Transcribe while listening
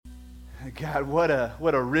God, what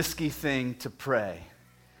a risky thing to pray.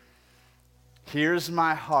 Here's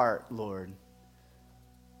my heart, Lord.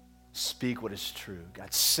 Speak what is true.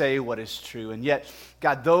 God, say what is true. And yet,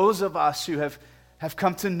 God, those of us who have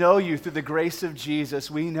come to know you through the grace of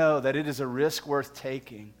Jesus, we know that it is a risk worth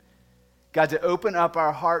taking. God, to open up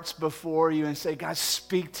our hearts before you and say, God,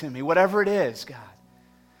 speak to me, whatever it is, God.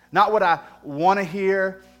 Not what I want to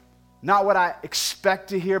hear, not what I expect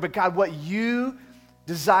to hear, but God, what you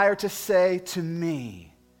desire to say to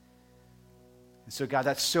me. And so, God,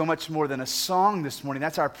 that's so much more than a song this morning.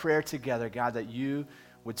 That's our prayer together, God, that you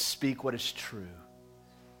would speak what is true.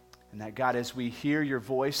 And that, God, as we hear your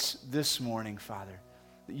voice this morning, Father,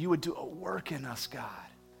 that you would do a work in us, God.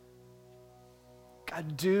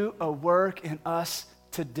 God, do a work in us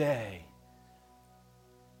today.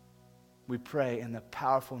 We pray in the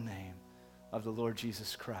powerful name of the Lord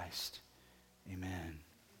Jesus Christ. Amen.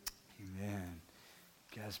 Amen.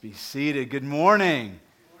 Guys, be seated. Good morning.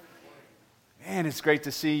 Man, it's great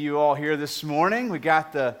to see you all here this morning. We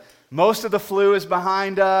got most of the flu is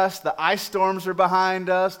behind us. The ice storms are behind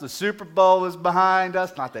us. The Super Bowl is behind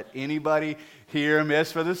us. Not that anybody here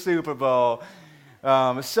missed for the Super Bowl.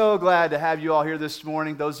 I'm so glad to have you all here this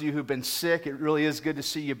morning. Those of you who've been sick, it really is good to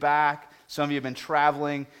see you back. Some of you have been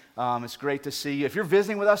traveling. It's great to see you. If you're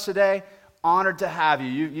visiting with us today, honored to have you.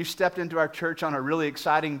 You stepped into our church on a really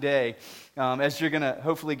exciting day, as you're going to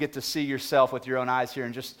hopefully get to see yourself with your own eyes here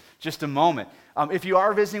in just a moment. If you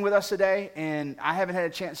are visiting with us today and I haven't had a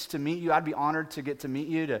chance to meet you, I'd be honored to get to meet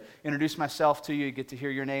you, to introduce myself to you, get to hear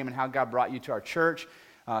your name and how God brought you to our church.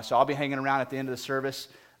 So I'll be hanging around at the end of the service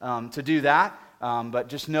to do that. But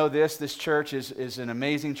just know this church is an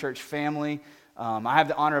amazing church family. I have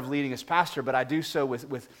the honor of leading as pastor, but I do so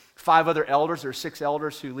with 5 other elders. There are 6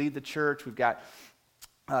 elders who lead the church. We've got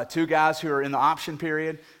 2 guys who are in the option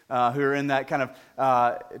period, who are in that kind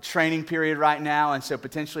of training period right now. And so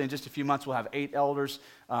potentially in just a few months, we'll have 8 elders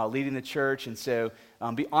leading the church. And so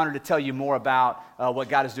be honored to tell you more about what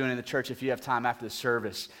God is doing in the church if you have time after the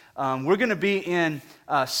service. We're going to be in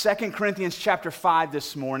 2 Corinthians chapter 5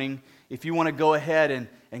 this morning. If you want to go ahead and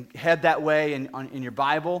head that way in your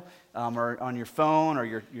Bible, or on your phone or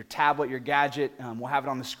your tablet, your gadget, we'll have it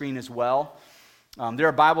on the screen as well. There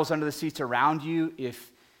are Bibles under the seats around you.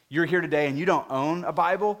 If you're here today and you don't own a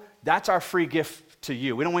Bible, that's our free gift to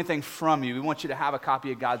you. We don't want anything from you. We want you to have a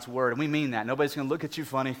copy of God's Word, and we mean that. Nobody's going to look at you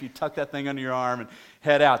funny if you tuck that thing under your arm and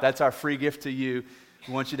head out. That's our free gift to you.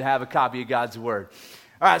 We want you to have a copy of God's Word.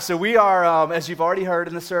 All right, so we are, as you've already heard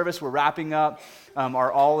in the service, we're wrapping up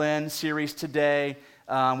our All-In series today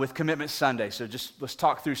with Commitment Sunday. So just let's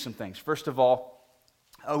talk through some things. First of all,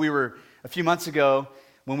 we were a few months ago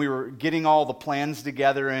when we were getting all the plans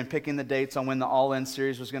together and picking the dates on when the All-In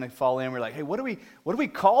series was going to fall in. We were like, hey, what do we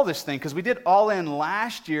call this thing? Because we did All-In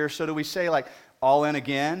last year, so do we say like All-In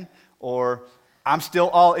again, or I'm still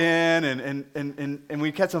all in, and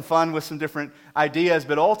we had some fun with some different ideas,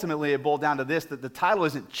 but ultimately it boiled down to this, that the title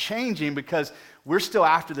isn't changing because we're still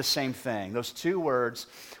after the same thing. Those 2 words,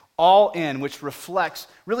 all in, which reflects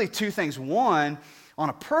really 2 things. One, on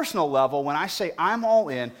a personal level, when I say I'm all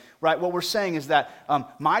in, right, what we're saying is that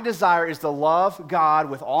my desire is to love God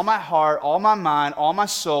with all my heart, all my mind, all my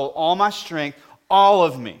soul, all my strength, all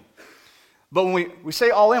of me. But when we say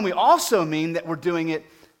all in, we also mean that we're doing it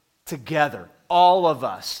together. All of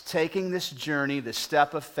us taking this journey, this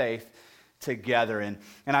step of faith together. And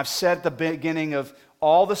I've said at the beginning of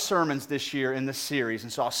all the sermons this year in the series,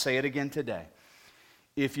 and so I'll say it again today.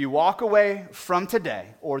 If you walk away from today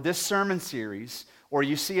or this sermon series, or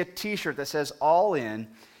you see a t-shirt that says all in,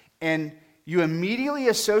 and you immediately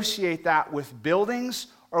associate that with buildings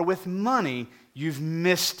or with money, you've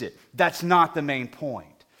missed it. That's not the main point.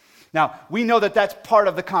 Now, we know that that's part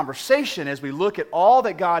of the conversation as we look at all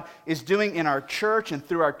that God is doing in our church and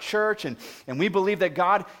through our church, and we believe that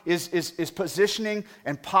God is positioning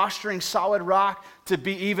and posturing Solid Rock to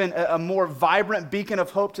be even a more vibrant beacon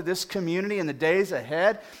of hope to this community in the days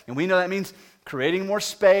ahead. And we know that means creating more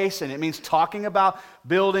space, and it means talking about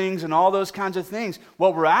buildings and all those kinds of things.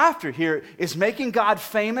 What we're after here is making God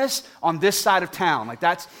famous on this side of town. Like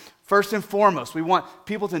that's first and foremost. We want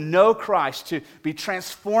people to know Christ, to be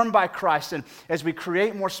transformed by Christ. And as we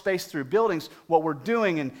create more space through buildings, what we're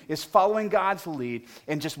doing is following God's lead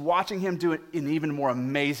and just watching Him do an even more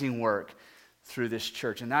amazing work through this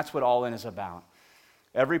church. And that's what All In is about.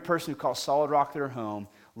 Every person who calls Solid Rock their home,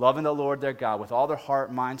 loving the Lord their God with all their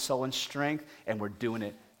heart, mind, soul, and strength, and we're doing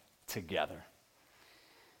it together.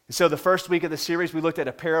 And so the first week of the series, we looked at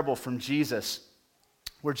a parable from Jesus,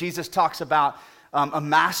 where Jesus talks about a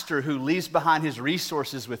master who leaves behind his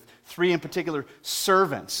resources with 3 in particular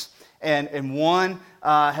servants. And one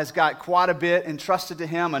has got quite a bit entrusted to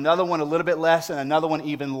him, another one a little bit less, and another one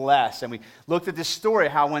even less. And we looked at this story,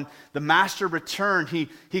 how when the master returned,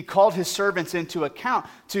 he called his servants into account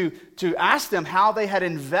to ask them how they had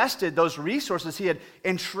invested those resources he had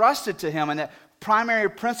entrusted to him. And that primary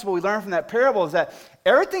principle we learned from that parable is that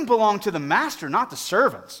everything belonged to the master, not the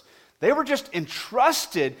servants. They were just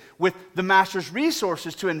entrusted with the master's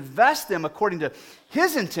resources to invest them according to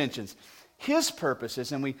his intentions, his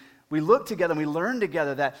purposes. And we look together and we learn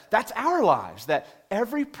together that that's our lives, that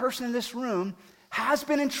every person in this room has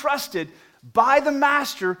been entrusted by the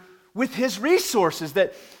master with his resources,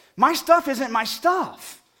 that my stuff isn't my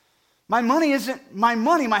stuff. My money isn't my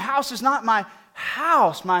money. My house is not my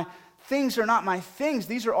house. My things are not my things.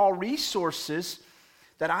 These are all resources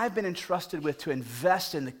that I've been entrusted with to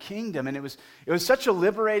invest in the kingdom. And it was such a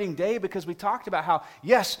liberating day because we talked about how,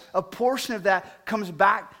 yes, a portion of that comes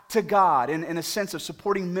back to God in a sense of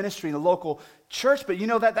supporting ministry in the local church. But you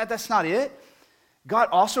know that's not it. God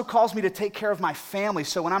also calls me to take care of my family.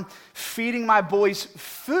 So when I'm feeding my boys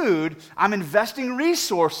food, I'm investing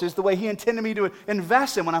resources the way he intended me to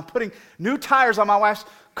invest in. When I'm putting new tires on my wife's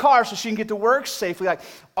car so she can get to work safely, like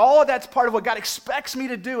all of that's part of what God expects me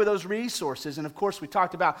to do with those resources. And of course, we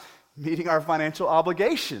talked about meeting our financial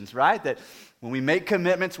obligations, right? That when we make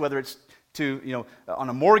commitments, whether it's to, on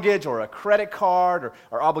a mortgage or a credit card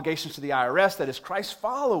or obligations to the IRS, that as Christ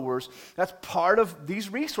followers, that's part of these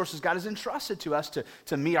resources God has entrusted to us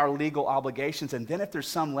to meet our legal obligations. And then if there's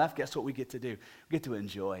some left, guess what we get to do? We get to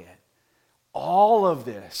enjoy it. All of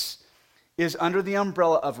this is under the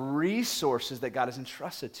umbrella of resources that God has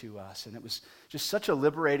entrusted to us. And it was just such a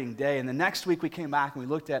liberating day. And the next week we came back and we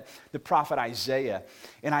looked at the prophet Isaiah.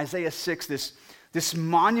 In Isaiah 6, this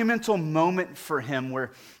monumental moment for him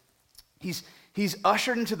where he's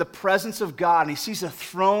ushered into the presence of God, and he sees a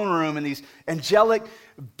throne room and these angelic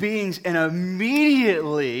beings, and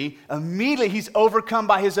immediately he's overcome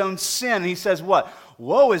by his own sin. And he says, what?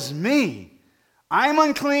 Woe is me. I'm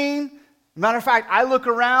unclean. Matter of fact, I look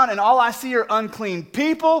around and all I see are unclean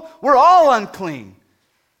people. We're all unclean.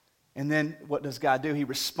 And then what does God do? He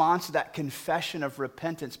responds to that confession of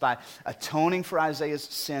repentance by atoning for Isaiah's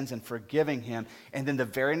sins and forgiving him. And then the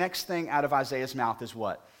very next thing out of Isaiah's mouth is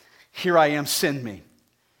what? Here I am, send me.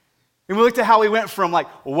 And we looked at how he went from like,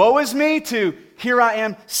 woe is me, to here I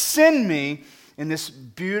am, send me, in this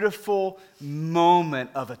beautiful moment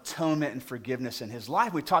of atonement and forgiveness in his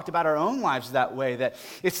life. We talked about our own lives that way, that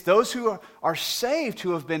it's those who are saved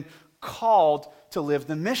who have been called to live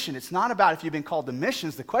the mission. It's not about if you've been called to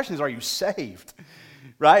missions. The question is, are you saved?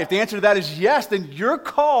 Right? If the answer to that is yes, then you're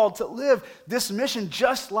called to live this mission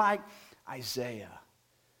just like Isaiah.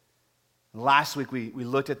 Last week, we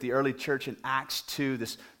looked at the early church in Acts 2,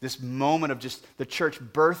 this moment of just the church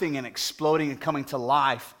birthing and exploding and coming to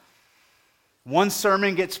life. One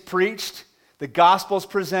sermon gets preached, the gospel's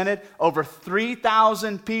presented, over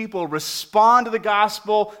 3,000 people respond to the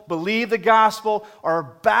gospel, believe the gospel, are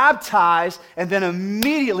baptized, and then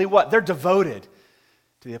immediately what? They're devoted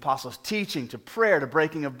to the apostles' teaching, to prayer, to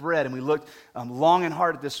breaking of bread. And we looked long and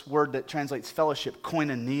hard at this word that translates fellowship,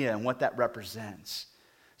 koinonia, and what that represents.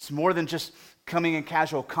 It's more than just coming in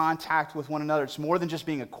casual contact with one another. It's more than just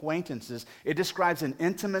being acquaintances. It describes an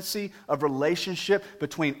intimacy of relationship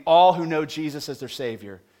between all who know Jesus as their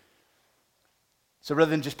Savior. So rather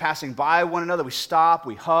than just passing by one another, we stop,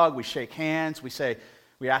 we hug, we shake hands,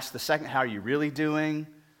 we ask the second, how are you really doing?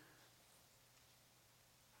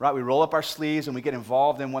 Right? We roll up our sleeves and we get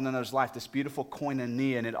involved in one another's life, this beautiful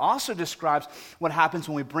koinonia. And it also describes what happens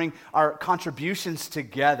when we bring our contributions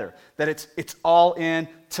together, that it's all in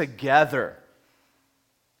together.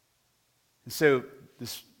 And so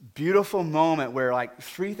this beautiful moment where like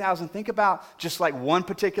 3,000, think about just like one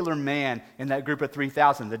particular man in that group of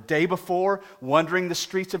 3,000. The day before, wandering the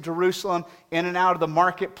streets of Jerusalem, in and out of the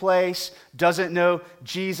marketplace, doesn't know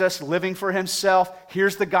Jesus, living for himself,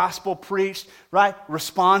 hears the gospel preached, right?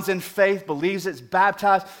 Responds in faith, believes it's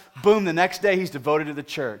baptized. Boom, the next day he's devoted to the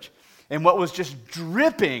church. And what was just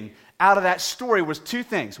dripping out of that story was two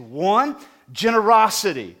things. One,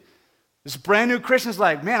 generosity. This brand new Christian's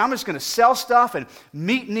like, man, I'm just going to sell stuff and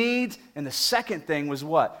meet needs. And the second thing was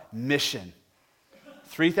what? Mission.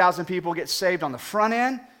 3,000 people get saved on the front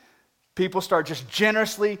end. People start just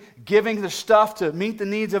generously giving their stuff to meet the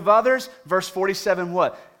needs of others. Verse 47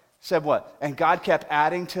 what? Said what? And God kept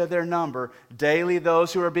adding to their number daily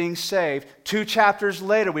those who are being saved. 2 chapters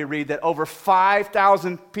later, we read that over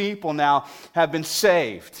 5,000 people now have been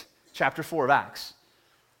saved. Chapter 4 of Acts.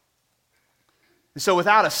 And so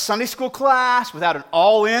without a Sunday school class, without an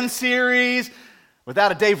all-in series,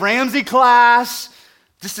 without a Dave Ramsey class,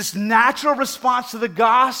 Just this natural response to the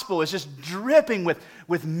gospel is just dripping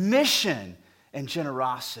with mission and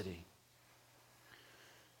generosity.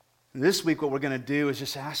 This week, what we're going to do is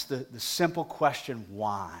just ask the simple question,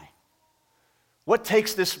 why? What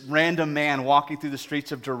takes this random man walking through the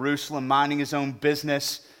streets of Jerusalem, minding his own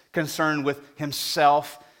business, concerned with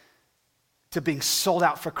himself, to being sold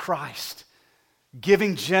out for Christ,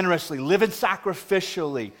 giving generously, living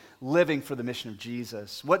sacrificially, living for the mission of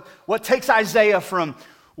Jesus? What takes Isaiah from,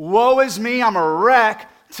 woe is me, I'm a wreck,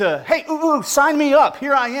 to, hey, sign me up,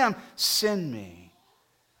 here I am, send me?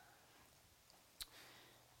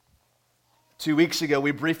 2 weeks ago,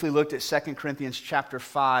 we briefly looked at 2 Corinthians chapter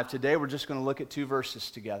 5. Today, we're just going to look at 2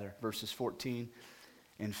 verses together, verses 14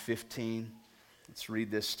 and 15. Let's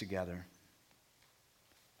read this together.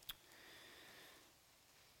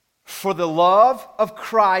 For the love of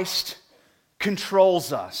Christ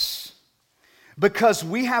controls us, because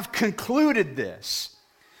we have concluded this,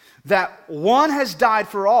 that one has died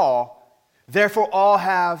for all, therefore all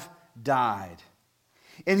have died.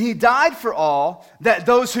 And he died for all, that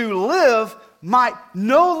those who live might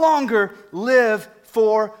no longer live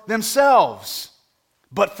for themselves,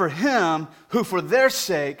 but for him who for their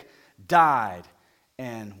sake died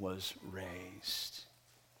and was raised.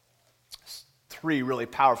 3 really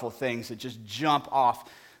powerful things that just jump off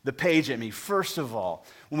the page at me. First of all,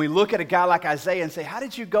 when we look at a guy like Isaiah and say, how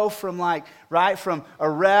did you go from from a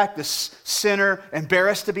wreck, this sinner,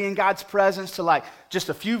 embarrassed to be in God's presence, to just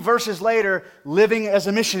a few verses later, living as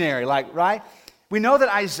a missionary, right? We know that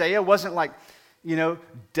Isaiah wasn't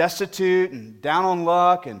destitute and down on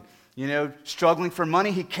luck and, struggling for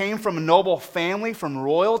money. He came from a noble family, from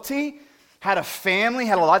royalty, had a family,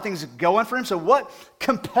 had a lot of things going for him. So what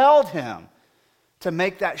compelled him to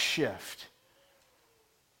make that shift?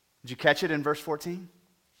 Did you catch it in verse 14?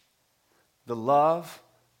 The love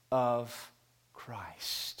of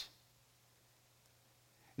Christ.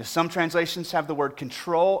 Now, some translations have the word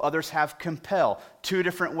control, others have compel. 2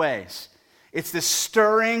 different ways. It's this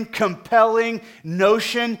stirring, compelling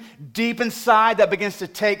notion deep inside that begins to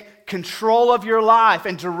take control of your life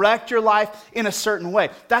and direct your life in a certain way.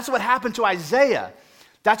 That's what happened to Isaiah.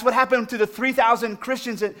 That's what happened to the 3,000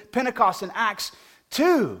 Christians at Pentecost in Acts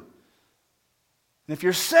 2. And if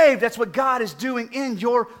you're saved, that's what God is doing in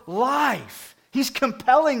your life. He's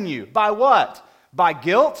compelling you. By what? By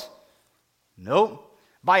guilt? Nope.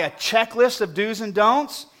 By a checklist of do's and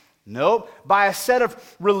don'ts? Nope. By a set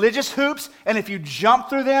of religious hoops, and if you jump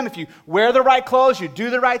through them, if you wear the right clothes, you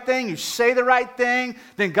do the right thing, you say the right thing,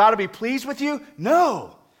 then God will be pleased with you?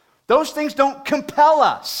 No. Those things don't compel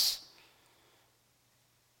us.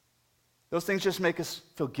 Those things just make us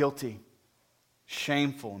feel guilty,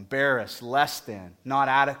 shameful, embarrassed, less than, not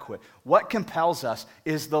adequate. What compels us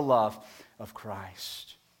is the love of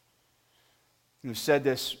Christ. We've said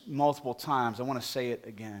this multiple times. I want to say it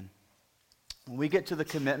again. When we get to the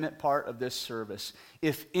commitment part of this service,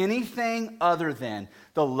 if anything other than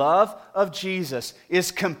the love of Jesus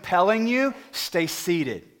is compelling you, stay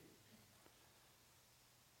seated.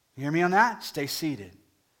 You hear me on that? Stay seated.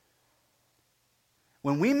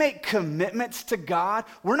 When we make commitments to God,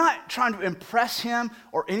 we're not trying to impress Him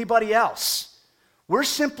or anybody else. We're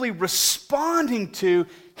simply responding to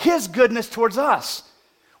His goodness towards us.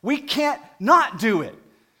 We can't not do it,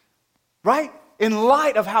 right? In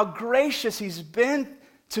light of how gracious He's been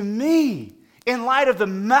to me, in light of the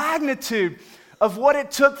magnitude of what it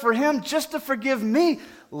took for Him just to forgive me,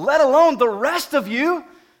 let alone the rest of you,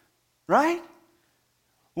 right?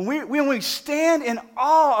 When we stand in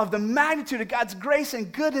awe of the magnitude of God's grace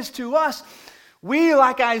and goodness to us, we,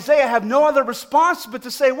 like Isaiah, have no other response but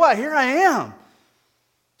to say, what? Here I am.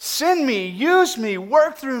 Send me, use me,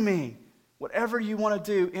 work through me. Whatever you want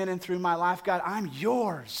to do in and through my life, God, I'm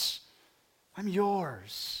yours. I'm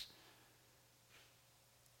yours.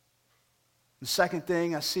 The second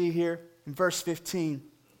thing I see here in verse 15,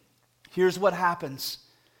 here's what happens.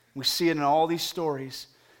 We see it in all these stories,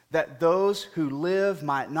 that those who live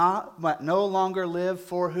might no longer live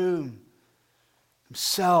for whom?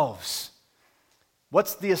 Themselves.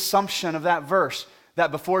 What's the assumption of that verse?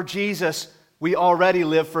 That before Jesus, we already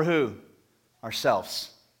live for who? Ourselves.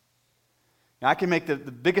 Now, I can make the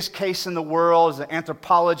biggest case in the world as an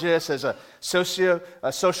anthropologist, as a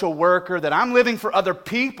social worker, that I'm living for other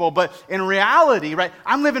people, but in reality, right,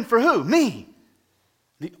 I'm living for who? Me.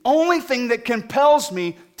 The only thing that compels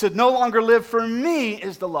me to no longer live for me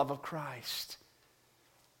is the love of Christ.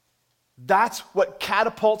 That's what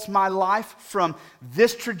catapults my life from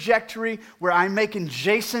this trajectory where I'm making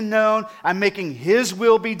Jason known, I'm making His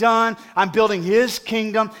will be done, I'm building His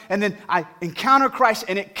kingdom, and then I encounter Christ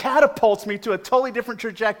and it catapults me to a totally different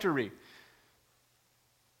trajectory.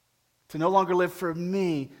 To no longer live for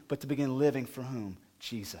me, but to begin living for whom?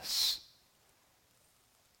 Jesus.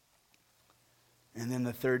 And then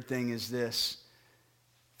the third thing is this.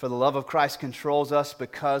 For the love of Christ controls us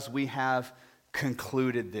because we have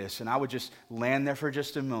concluded this. And I would just land there for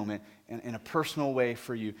just a moment in a personal way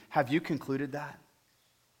for you. Have you concluded that?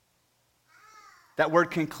 That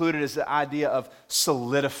word concluded is the idea of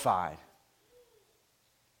solidified,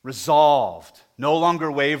 resolved, no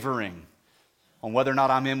longer wavering on whether or not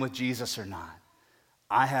I'm in with Jesus or not.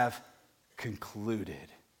 I have concluded.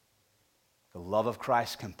 The love of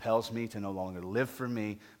Christ compels me to no longer live for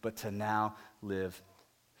me, but to now live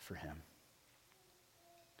for him.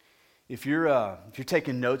 If you're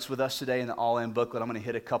taking notes with us today in the All-In booklet, I'm going to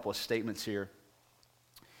hit a couple of statements here.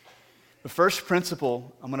 The first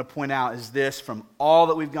principle I'm going to point out is this from all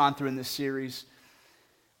that we've gone through in this series.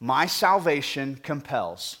 My salvation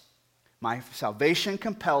compels. My salvation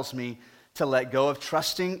compels me to let go of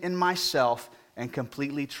trusting in myself and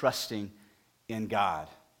completely trusting in God.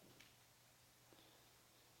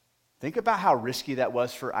 Think about how risky that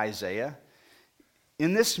was for Isaiah.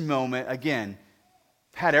 In this moment, again,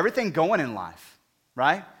 had everything going in life,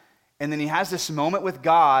 right? And then he has this moment with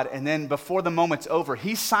God, and then before the moment's over,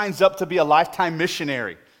 he signs up to be a lifetime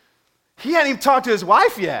missionary. He hadn't even talked to his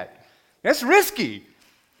wife yet. That's risky.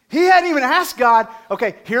 He hadn't even asked God,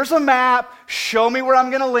 okay, here's a map, show me where I'm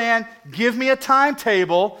going to land, give me a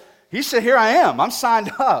timetable. He said, here I am, I'm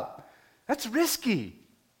signed up. That's risky.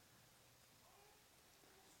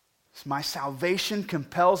 My salvation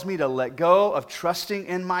compels me to let go of trusting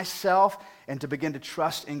in myself and to begin to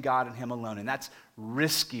trust in God and him alone. And that's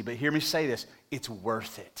risky, but hear me say this, it's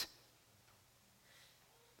worth it.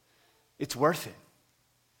 It's worth it.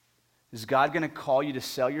 Is God going to call you to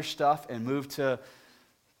sell your stuff and move to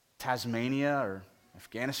Tasmania or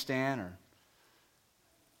Afghanistan or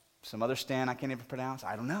some other stan I can't even pronounce?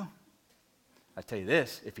 I don't know. I tell you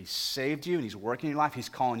this, if he's saved you and he's working in your life, he's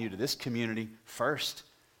calling you to this community first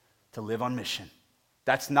to live on mission.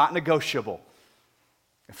 That's not negotiable.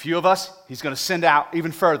 A few of us, he's going to send out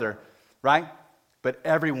even further, right? But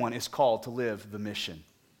everyone is called to live the mission.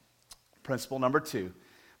 Principle number 2,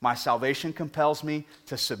 my salvation compels me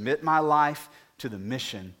to submit my life to the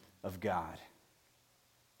mission of God.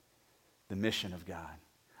 The mission of God.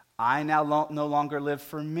 I now no longer live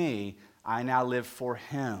for me, I now live for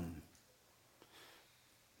him.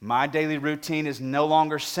 My daily routine is no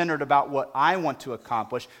longer centered about what I want to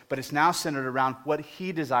accomplish, but it's now centered around what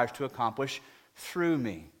he desires to accomplish through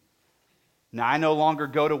me. Now, I no longer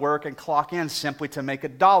go to work and clock in simply to make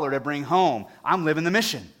 $1 to bring home. I'm living the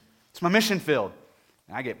mission. It's my mission field.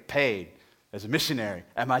 And I get paid as a missionary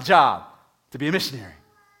at my job to be a missionary.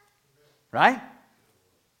 Right?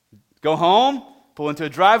 Go home, pull into a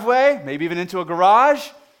driveway, maybe even into a garage.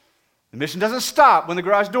 The mission doesn't stop when the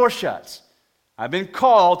garage door shuts. I've been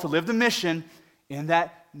called to live the mission in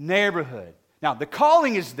that neighborhood. Now, the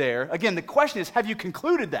calling is there. Again, the question is, have you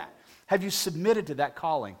concluded that? Have you submitted to that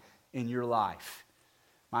calling in your life?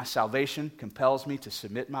 My salvation compels me to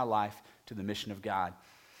submit my life to the mission of God.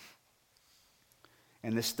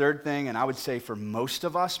 And this third thing, and I would say for most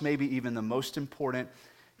of us, maybe even the most important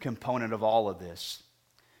component of all of this,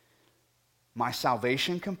 my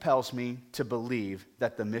salvation compels me to believe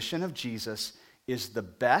that the mission of Jesus is the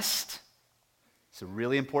best, it's a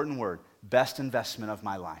really important word, best investment of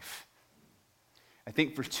my life. I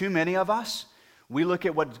think for too many of us, we look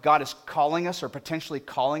at what God is calling us or potentially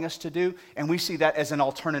calling us to do, and we see that as an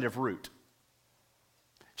alternative route.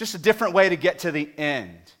 Just a different way to get to the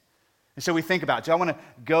end. And so we think about, do I want to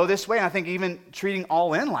go this way? And I think even treating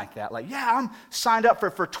all in like that, like, yeah, I'm signed up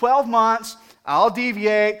for 12 months. I'll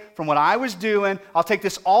deviate from what I was doing. I'll take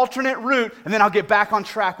this alternate route, and then I'll get back on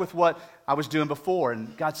track with what I was doing before.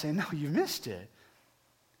 And God's saying, no, you missed it.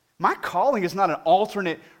 My calling is not an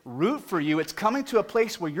alternate route for you. It's coming to a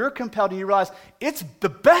place where you're compelled and you realize it's the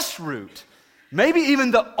best route. Maybe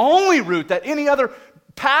even the only route, that any other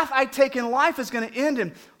path I take in life is going to end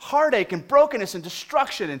in heartache and brokenness and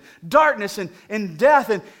destruction and darkness and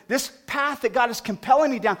death. And this path that God is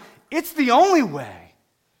compelling me down, it's the only way.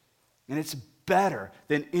 And it's better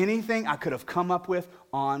than anything I could have come up with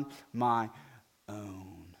on my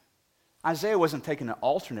own. Isaiah wasn't taking an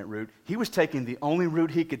alternate route. He was taking the only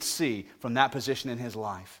route he could see from that position in his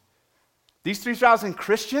life. These 3,000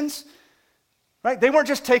 Christians, right? They weren't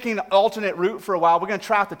just taking an alternate route for a while. We're going to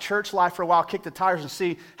try out the church life for a while, kick the tires and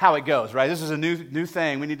see how it goes, right? This is a new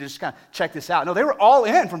thing. We need to just kind of check this out. No, they were all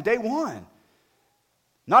in from day one.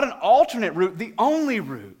 Not an alternate route, the only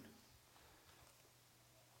route.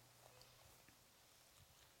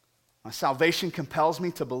 My salvation compels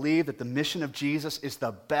me to believe that the mission of Jesus is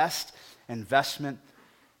the best investment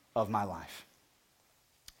of my life.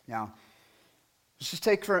 Now, let's just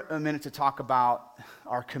take for a minute to talk about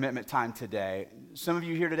our commitment time today. Some of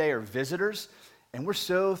you here today are visitors, and we're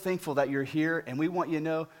so thankful that you're here, and we want you to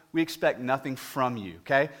know we expect nothing from you,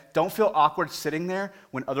 okay? Don't feel awkward sitting there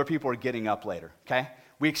when other people are getting up later, okay?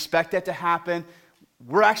 We expect that to happen.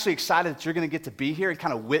 We're actually excited that you're going to get to be here and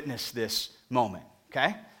kind of witness this moment,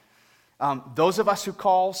 okay? Those of us who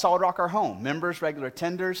call Solid Rock our home, members, regular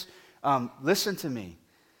attenders, listen to me.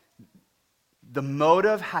 The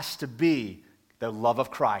motive has to be the love of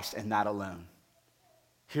Christ and that alone.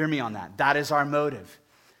 Hear me on that. That is our motive.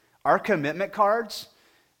 Our commitment cards,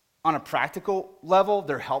 on a practical level,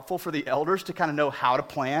 they're helpful for the elders to kind of know how to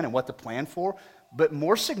plan and what to plan for. But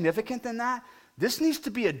more significant than that, this needs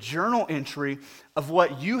to be a journal entry of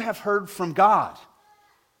what you have heard from God.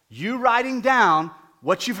 You writing down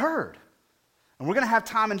what you've heard. And we're going to have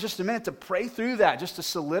time in just a minute to pray through that, just to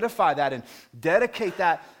solidify that and dedicate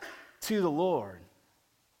that to the Lord.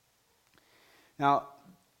 Now,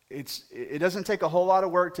 it doesn't take a whole lot of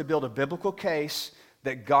work to build a biblical case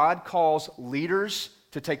that God calls leaders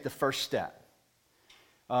to take the first step.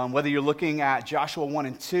 Whether you're looking at Joshua 1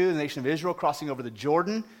 and 2, the nation of Israel crossing over the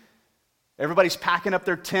Jordan, everybody's packing up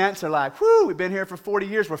their tents. They're like, whoo, we've been here for 40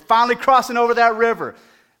 years. We're finally crossing over that river.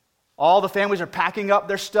 All the families are packing up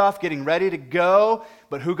their stuff, getting ready to go.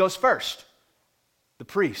 But who goes first? The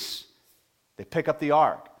priests. They pick up the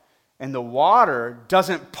ark. And the water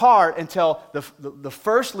doesn't part until the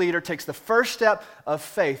first leader takes the first step of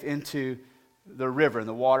faith into the river, and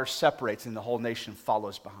the water separates and the whole nation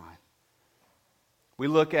follows behind. We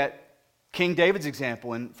look at King David's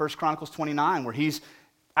example in 1 Chronicles 29, where he's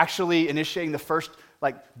actually initiating the first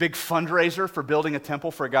big fundraiser for building a temple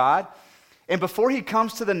for God. And before he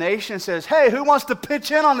comes to the nation and says, hey, who wants to pitch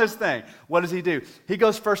in on this thing? What does he do? He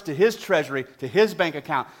goes first to his treasury, to his bank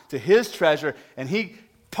account, to his treasure, and he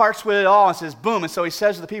parts with it all and says, boom. And so he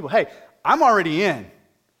says to the people, hey, I'm already in.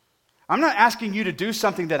 I'm not asking you to do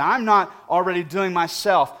something that I'm not already doing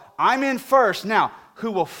myself. I'm in first. Now,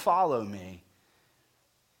 who will follow me?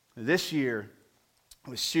 This year, it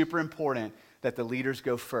was super important that the leaders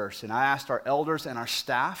go first. And I asked our elders and our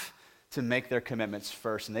staff to make their commitments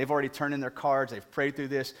first. And they've already turned in their cards. They've prayed through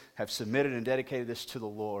this, have submitted and dedicated this to the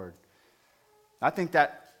Lord. I think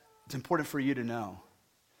that it's important for you to know.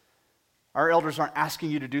 Our elders aren't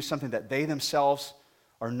asking you to do something that they themselves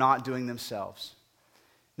are not doing themselves.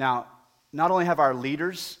 Now, not only have our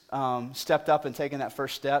leaders stepped up and taken that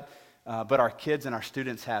first step, but our kids and our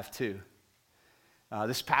students have too.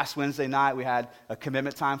 This past Wednesday night, we had a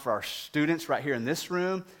commitment time for our students right here in this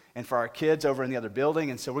room and for our kids over in the other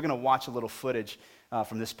building. And so we're going to watch a little footage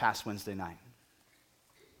from this past Wednesday night.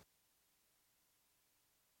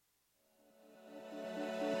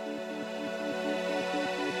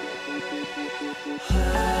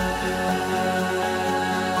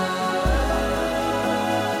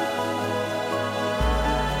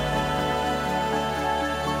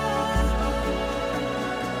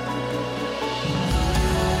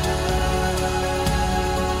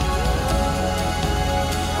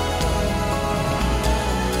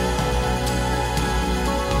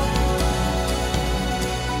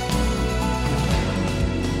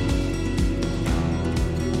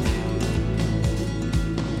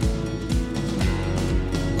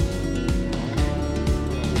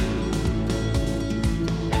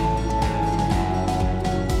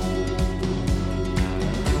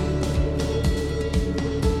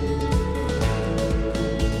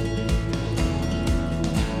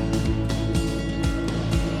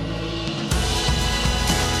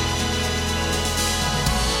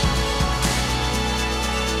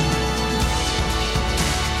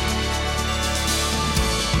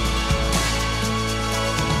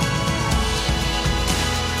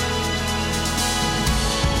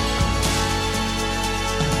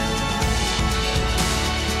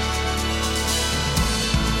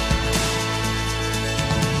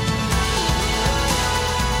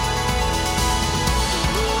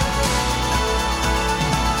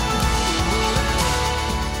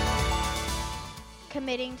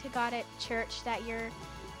 Committing to God at church, that you're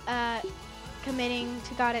committing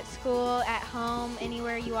to God at school, at home,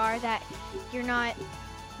 anywhere you are, that you're not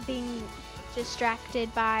being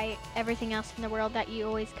distracted by everything else in the world, that you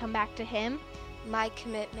always come back to Him. My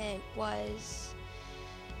commitment was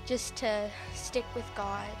just to stick with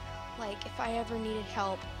God. Like, if I ever needed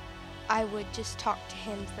help, I would just talk to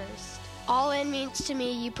Him first. All in means to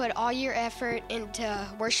me you put all your effort into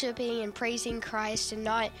worshiping and praising Christ and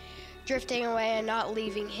not drifting away and not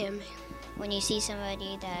leaving Him. When you see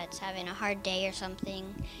somebody that's having a hard day or something,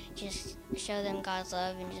 just show them God's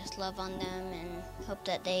love and just love on them and hope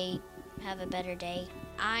that they have a better day.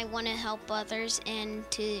 I want to help others and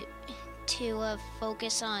to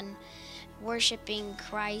focus on worshiping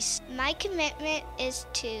Christ. My commitment is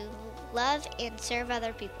to love and serve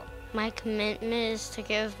other people. My commitment is to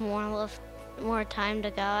give more time to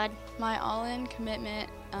God. My all-in commitment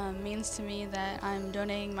means to me that I'm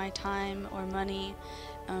donating my time or money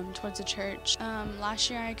towards the church. Last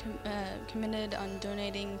year I committed on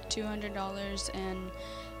donating $200, and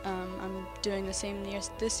I'm doing the same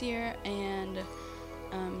this year, and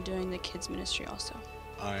doing the kids ministry also.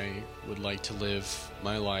 I would like to live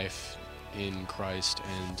my life in Christ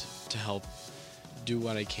and to help do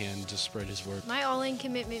what I can to spread His word. My all-in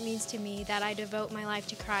commitment means to me that I devote my life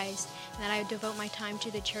to Christ and that I devote my time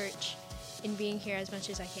to the church in being here as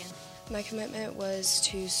much as I can. My commitment was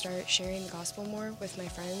to start sharing the gospel more with my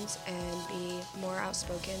friends and be more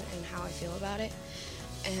outspoken in how I feel about it,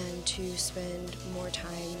 and to spend more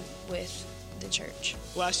time with the church.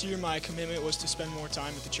 Last year my commitment was to spend more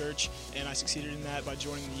time at the church, and I succeeded in that by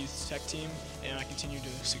joining the youth tech team, and I continue to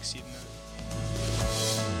succeed in that.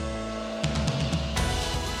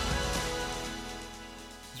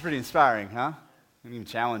 It's pretty inspiring, huh? And even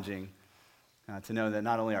challenging to know that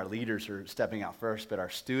not only our leaders are stepping out first, but our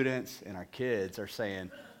students and our kids are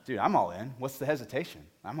saying, dude, I'm all in. What's the hesitation?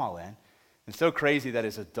 I'm all in. It's so crazy that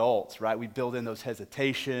as adults, right, we build in those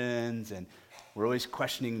hesitations, and we're always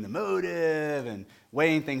questioning the motive and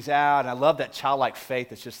weighing things out. And I love that childlike faith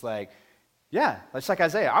that's just like, yeah, it's like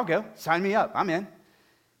Isaiah, I'll go. Sign me up. I'm in.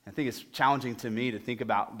 I think it's challenging to me to think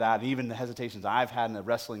about that, even the hesitations I've had and the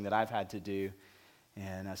wrestling that I've had to do.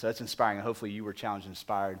 And so that's inspiring. And hopefully you were challenged and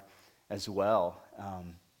inspired as well.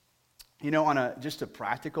 On just a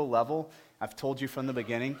practical level, I've told you from the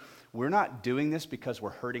beginning, we're not doing this because we're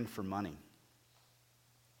hurting for money.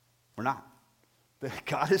 We're not.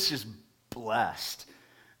 God is just blessed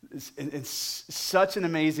in such an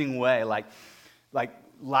amazing way. Like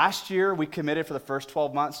last year, we committed for the first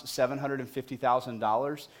 12 months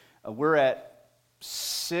 $750,000. We're at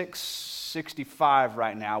 $665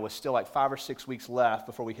 right now, with still like 5 or 6 weeks left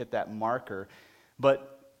before we hit that marker.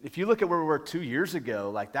 But if you look at where we were 2 years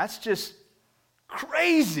ago, like that's just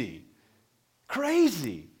crazy.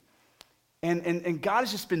 And God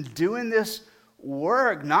has just been doing this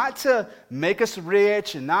work, not to make us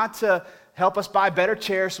rich and not to help us buy better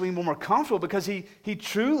chairs so we can be more comfortable, because he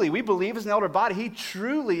truly, we believe as an elder body, he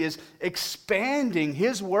truly is expanding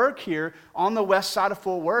his work here on the west side of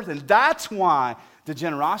Fort Worth. And that's why the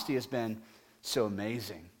generosity has been so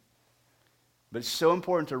amazing. But it's so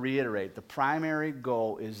important to reiterate, the primary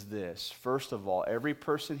goal is this. First of all, every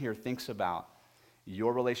person here thinks about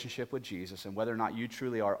your relationship with Jesus and whether or not you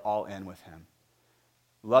truly are all in with him.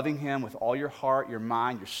 Loving him with all your heart, your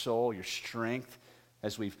mind, your soul, your strength.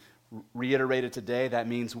 As we've reiterated today, that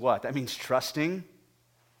means what? That means trusting.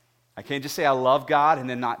 I can't just say I love God and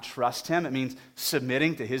then not trust him. It means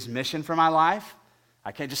submitting to his mission for my life.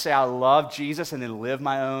 I can't just say I love Jesus and then live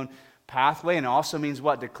my own pathway. And it also means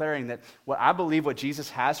what? Declaring that what I believe what Jesus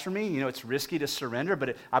has for me, it's risky to surrender,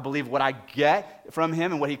 but I believe what I get from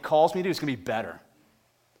him and what he calls me to is going to be better.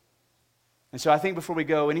 And so I think before we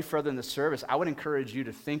go any further in the service, I would encourage you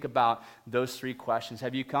to think about those 3 questions.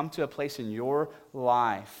 Have you come to a place in your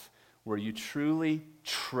life where you truly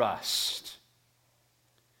trust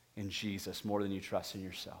in Jesus more than you trust in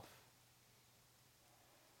yourself?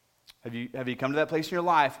 Have you come to that place in your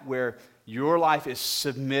life where your life is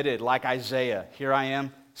submitted like Isaiah? Here I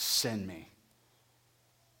am, send me.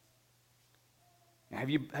 Have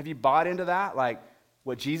you bought into that? Like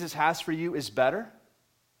what Jesus has for you is better?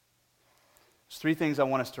 There's 3 things I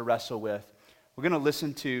want us to wrestle with. We're going to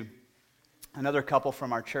listen to another couple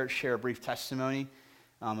from our church share a brief testimony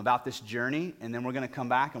about this journey, and then we're going to come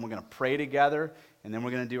back and we're going to pray together, and then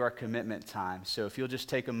we're going to do our commitment time. So if you'll just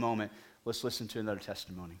take a moment, let's listen to another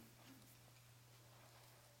testimony.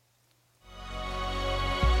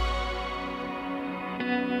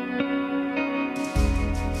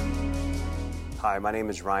 Hi, my name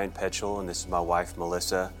is Ryan Petchel, and this is my wife,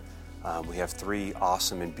 Melissa. We have 3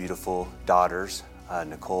 awesome and beautiful daughters,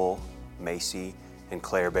 Nicole, Macy, and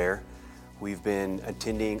Claire Bear. I've been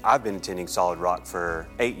attending Solid Rock for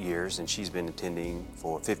 8 years, and she's been attending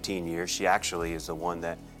for 15 years. She actually is the one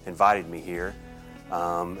that invited me here.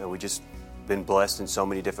 And we just been blessed in so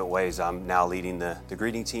many different ways. I'm now leading the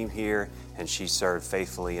greeting team here, and she served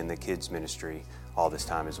faithfully in the kids ministry all this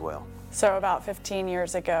time as well. So about 15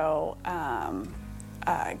 years ago,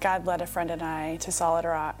 God led a friend and I to Solid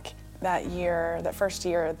Rock. That first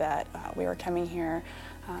year that we were coming here,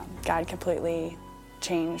 God completely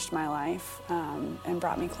changed my life and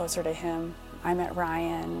brought me closer to him. I met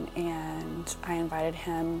Ryan and I invited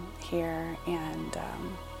him here, and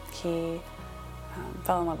He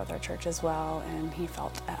fell in love with our church as well, and he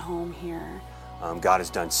felt at home here. God has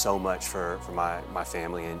done so much for my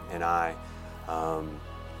family and I,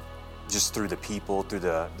 just through the people, through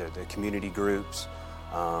the community groups,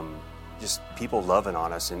 just people loving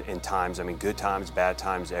on us in times, I mean, good times, bad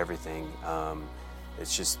times, everything.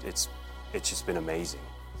 It's just been amazing.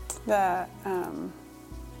 There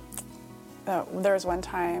was one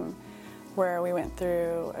time where we went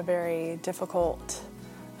through a very difficult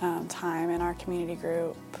time, and our community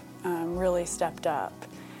group really stepped up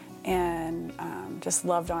and just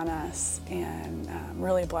loved on us and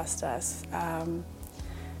really blessed us.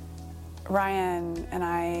 Ryan and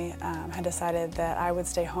I had decided that I would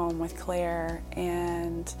stay home with Claire,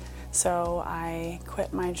 and so I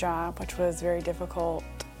quit my job, which was very difficult.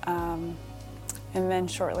 And then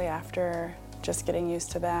shortly after, just getting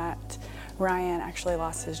used to that, Ryan actually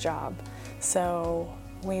lost his job. So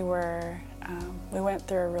we went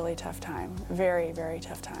through a really tough time, very, very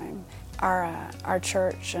tough time. Our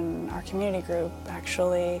church and our community group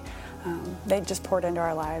actually, they just poured into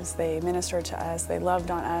our lives. They ministered to us, they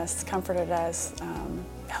loved on us, comforted us,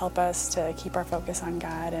 helped us to keep our focus on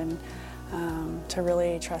God and to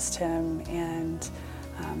really trust Him. And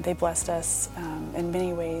they blessed us in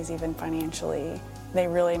many ways, even financially. They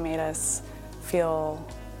really made us feel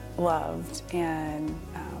loved, and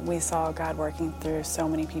we saw God working through so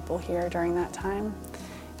many people here during that time,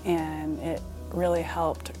 and it really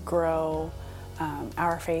helped grow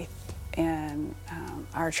our faith and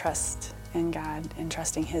our trust in God and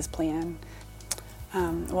trusting His plan.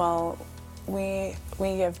 Well, we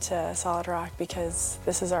give to Solid Rock because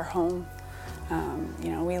this is our home.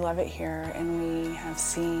 We love it here, and we have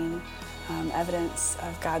seen evidence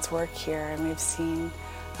of God's work here, and we've seen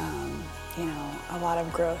a lot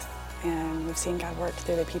of growth, and we've seen God work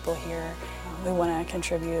through the people here. We want to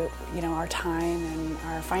contribute, our time and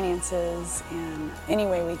our finances and any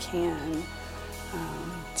way we can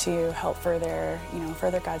to help further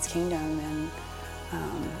God's kingdom and,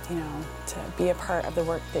 to be a part of the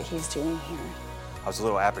work that He's doing here. I was a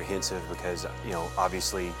little apprehensive because,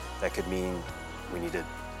 obviously that could mean we need to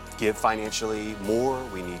give financially more,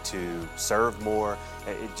 we need to serve more.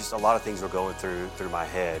 Just a lot of things were going through my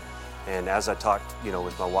head. And as I talked,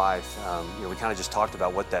 with my wife, we kind of just talked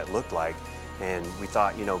about what that looked like. And we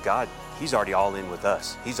thought, God, He's already all in with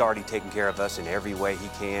us. He's already taken care of us in every way He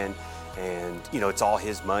can. And, it's all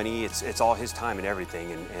His money, it's all His time and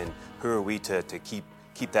everything. And who are we to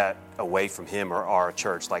keep that away from Him or our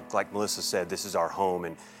church? Like Melissa said, this is our home,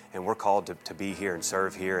 and we're called to be here and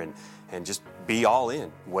serve here and just be all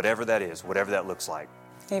in, whatever that is, whatever that looks like.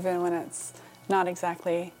 Even when it's not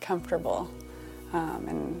exactly comfortable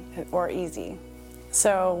or easy.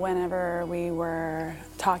 So whenever we were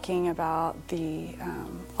talking about the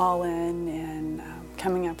all-in and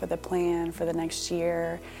coming up with a plan for the next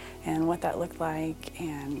year and what that looked like,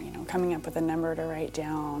 and coming up with a number to write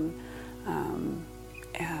down,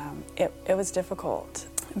 it was difficult.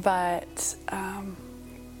 But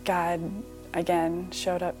God again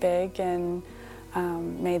showed up big and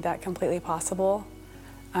made that completely possible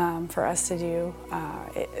for us to do.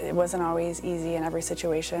 It wasn't always easy in every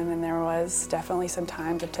situation, and there was definitely some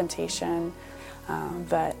times of temptation,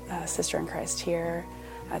 but Sister in Christ here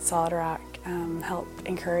at Solid Rock helped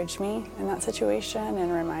encourage me in that situation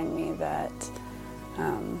and remind me that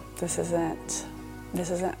this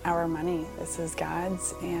isn't our money, this is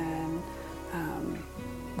God's, and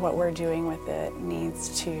what we're doing with it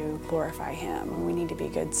needs to glorify Him. We need to be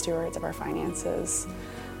good stewards of our finances,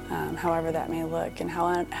 however that may look and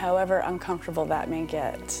however uncomfortable that may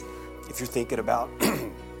get. If you're thinking about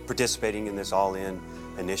participating in this all-in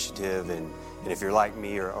initiative, and if you're like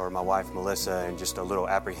me or my wife Melissa and just a little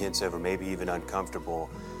apprehensive or maybe even uncomfortable,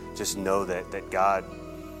 just know that God,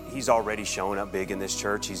 He's already shown up big in this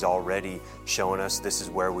church. He's already shown us this is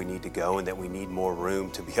where we need to go, and that we need more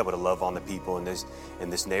room to be able to love on the people in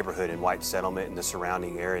this neighborhood, in White Settlement and the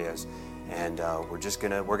surrounding areas. And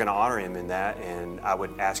we're gonna honor Him in that, and I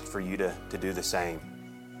would ask for you to do the same.